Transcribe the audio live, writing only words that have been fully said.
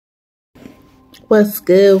What's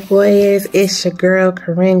good, warriors? It's your girl,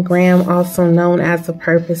 Corinne Graham, also known as the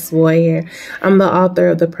Purpose Warrior. I'm the author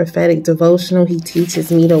of the prophetic devotional, He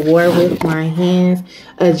Teaches Me to War with My Hands,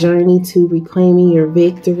 a journey to reclaiming your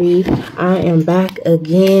victory. I am back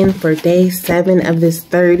again for day 7 of this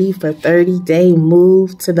 30 for 30 day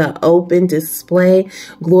move to the open display.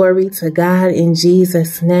 Glory to God in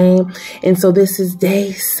Jesus' name. And so this is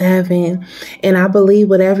day 7. And I believe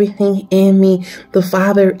with everything in me, the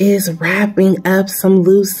Father is wrapping up some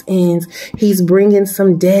loose ends. He's bringing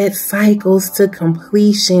some dead cycles to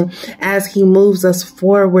completion as he moves us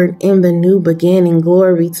forward in the new beginning.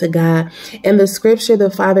 Glory to God. And the scripture the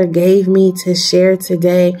Father gave me to share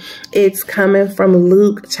today, it's coming from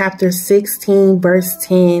Luke chapter 16, verse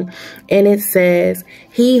 10. And it says,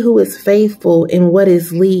 "He who is faithful in what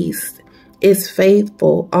is least is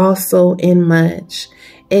faithful also in much.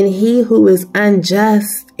 And he who is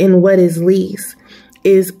unjust in what is least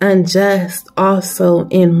is unjust also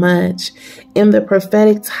in much." And the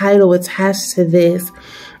prophetic title attached to this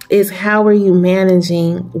is, how are you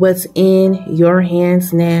managing what's in your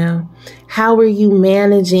hands now? How are you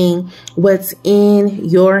managing what's in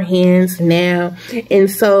your hands now? And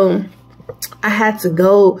so I had to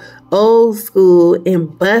go old school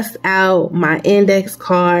and bust out my index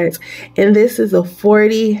cards. And this is a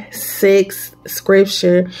 46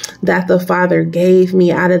 scripture that the Father gave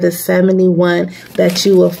me out of the 71 that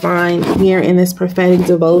you will find here in this prophetic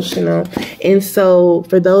devotional. And so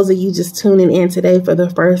for those of you just tuning in today for the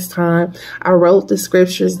first time, I wrote the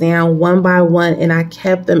scriptures down one by one and I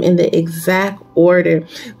kept them in the exact order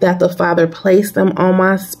that the Father placed them on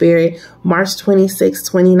my spirit, March 26,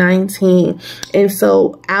 2019. And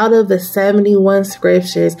so out of the 71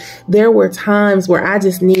 scriptures, there were times where I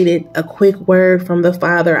just needed a quick word from the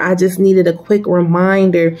Father. I just needed a quick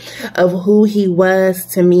reminder of who he was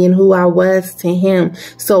to me and who I was to him.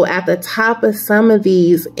 So at the top of some of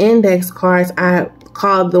these index cards, I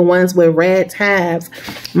called the ones with red tabs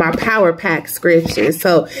my power pack scriptures.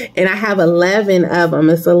 So, and I have 11 of them.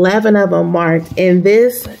 It's 11 of them marked. And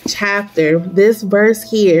this chapter, this verse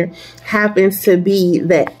here happens to be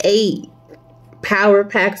the 8th power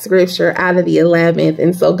pack scripture out of the 11th.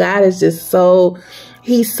 And so God is just so,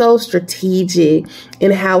 he's so strategic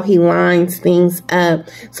in how he lines things up.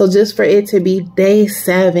 So just for it to be day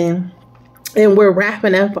 7, and we're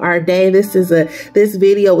wrapping up our day. This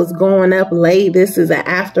video was going up late. This is an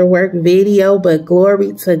after work video, but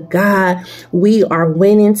glory to God. We are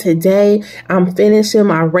winning today. I'm finishing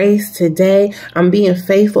my race today. I'm being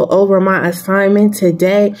faithful over my assignment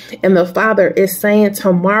today. And the Father is saying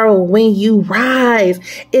tomorrow when you rise,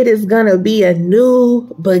 it is going to be a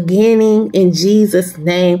new beginning in Jesus'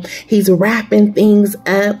 name. He's wrapping things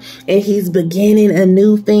up and he's beginning a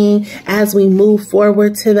new thing as we move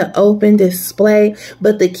forward to the open display.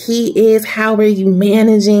 But the key is, how are you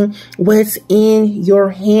managing what's in your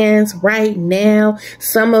hands right now?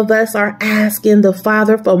 Some of us are asking the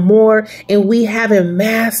Father for more, and we haven't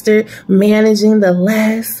mastered managing the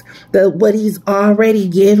less, what he's already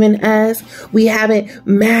given us. We haven't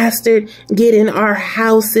mastered getting our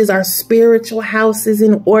houses, our spiritual houses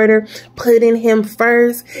in order, putting him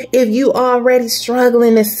first. If you already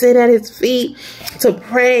struggling to sit at his feet, to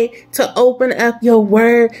pray, to open up your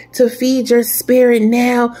word, to feed your spirit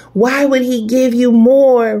now, why would he give you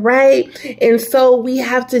more, right? And so we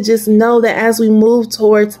have to just know that as we move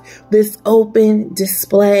towards this open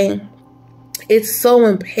display, it's so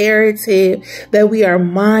imperative that we are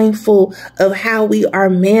mindful of how we are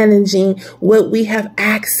managing what we have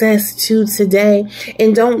access to today.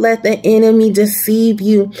 And don't let the enemy deceive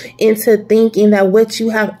you into thinking that what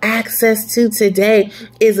you have access to today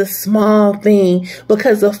is a small thing,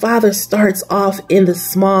 because the Father starts off in the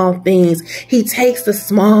small things. He takes the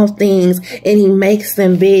small things and he makes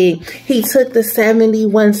them big. He took the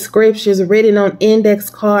 71 scriptures written on index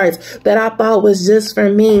cards that I thought was just for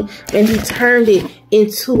me, and he turned it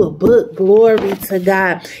into a book. Glory to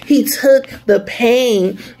God. He took the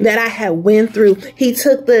pain that I had went through. He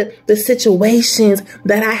took the situations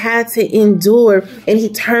that I had to endure, and he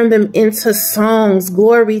turned them into songs.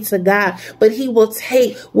 Glory to God. But he will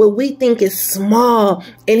take what we think is small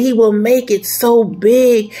and he will make it so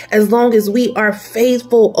big, as long as we are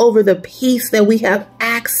faithful over the peace that we have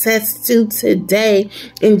access to today,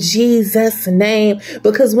 in Jesus' name.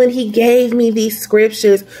 Because when he gave me these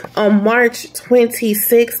scriptures on March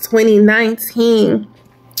 26, 2019,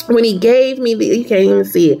 when he gave me you can't even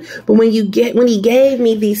see it, but when he gave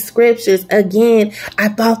me these scriptures again, I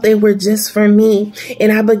thought they were just for me,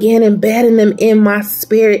 and I began embedding them in my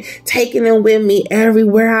spirit, taking them with me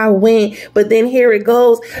everywhere I went. But then here it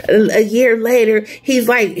goes, a year later, he's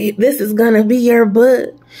like, this is gonna be your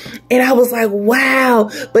book. And I was like, wow.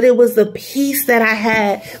 But it was the peace that I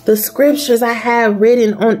had, the scriptures I had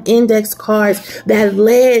written on index cards that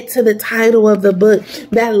led to the title of the book,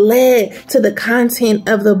 that led to the content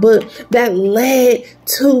of the book, that led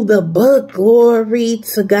to the book. Glory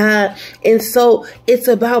to God. And so it's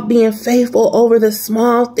about being faithful over the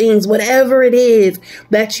small things, whatever it is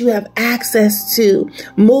that you have access to,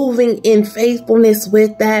 moving in faithfulness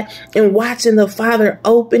with that and watching the Father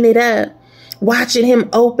open it up. Watching him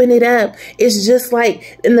open it up. It's just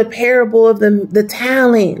like in the parable of the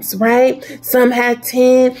talents, right? Some had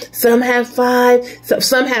 10, some had 5,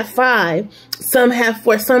 some had 5, some had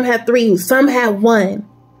 4, some had 3, some had 1.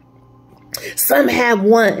 Some have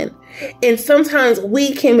 1. And sometimes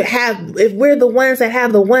we can have, if we're the ones that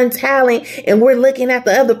have the 1 talent and we're looking at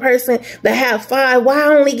the other person that have 5, why I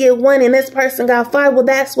only get 1 and this person got 5? Well,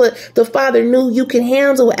 that's what the Father knew you can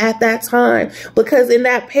handle at that time. Because in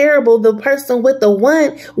that parable, the person with the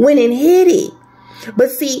 1 went and hid it. But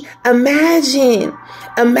see, imagine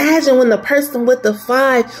when the person with the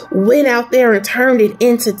 5 went out there and turned it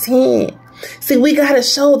into 10. See, we got to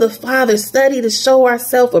show the Father, study to show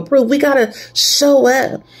ourselves approved. We got to show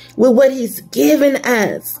up with what he's given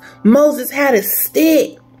us. Moses had a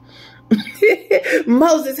stick.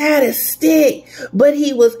 Moses had a stick, but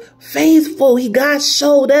he was faithful. God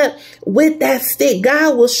showed up with that stick.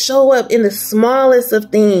 God will show up in the smallest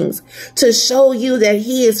of things to show you that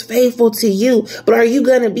he is faithful to you. But are you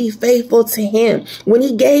going to be faithful to him? When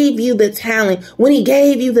he gave you the talent, when he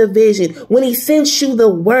gave you the vision, when he sent you the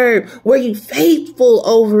word, were you faithful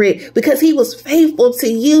over it? Because he was faithful to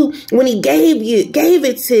you when he gave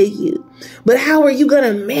it to you. But how are you going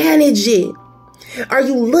to manage it? Are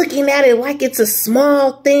you looking at it like it's a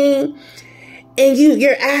small thing and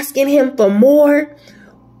you're asking him for more?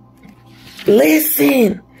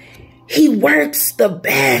 Listen, he works the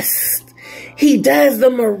best. He does the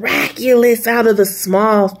miraculous out of the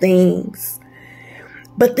small things.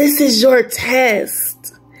 But this is your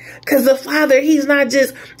test. Because the Father, he's not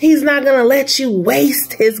going to let you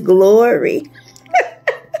waste his glory.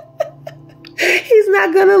 He's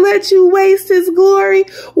not going to let you waste his glory.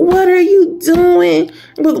 What are you doing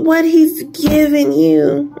with what he's given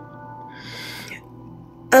you?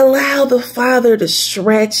 Allow the Father to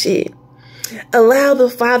stretch it. Allow the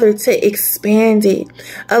Father to expand it.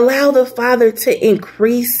 Allow the Father to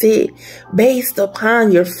increase it based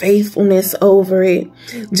upon your faithfulness over it.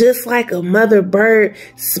 Just like a mother bird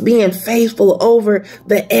being faithful over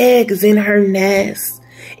the eggs in her nest.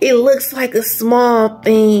 It looks like a small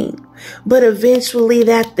thing, but eventually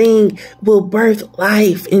that thing will birth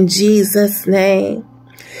life in Jesus' name.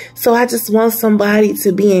 So I just want somebody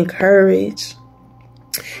to be encouraged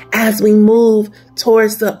as we move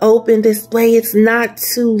towards the open display. It's not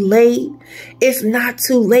too late. It's not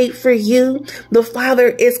too late for you. The Father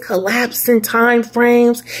is collapsing time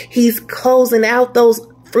frames. He's closing out those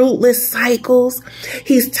fruitless cycles.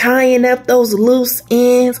 He's tying up those loose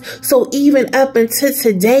ends. So even up until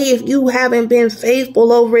today, if you haven't been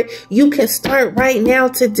faithful over it, you can start right now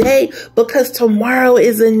today, because tomorrow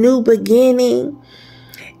is a new beginning.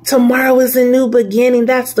 Tomorrow is a new beginning.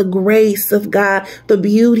 That's the grace of God, the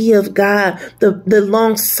beauty of God, the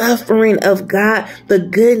long suffering of God, the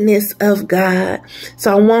goodness of God.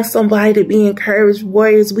 So I want somebody to be encouraged.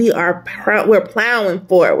 Warriors, we're plowing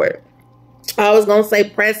forward. I was going to say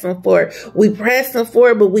pressing forward. We pressing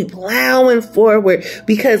forward, but we plowing forward,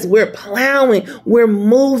 because we're plowing. We're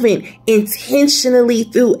moving intentionally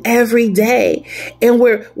through every day. And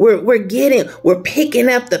we're picking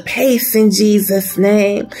up the pace in Jesus'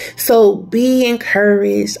 name. So be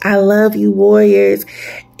encouraged. I love you, warriors.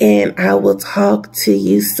 And I will talk to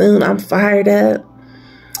you soon. I'm fired up.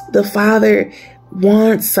 The Father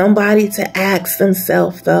wants somebody to ask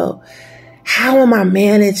themselves, though, how am I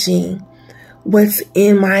managing what's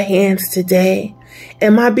in my hands today?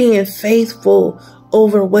 Am I being faithful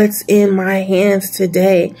over what's in my hands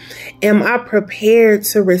today? Am I prepared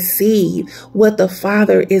to receive what the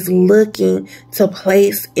Father is looking to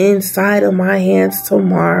place inside of my hands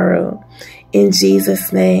tomorrow? In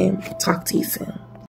Jesus' name, talk to you soon.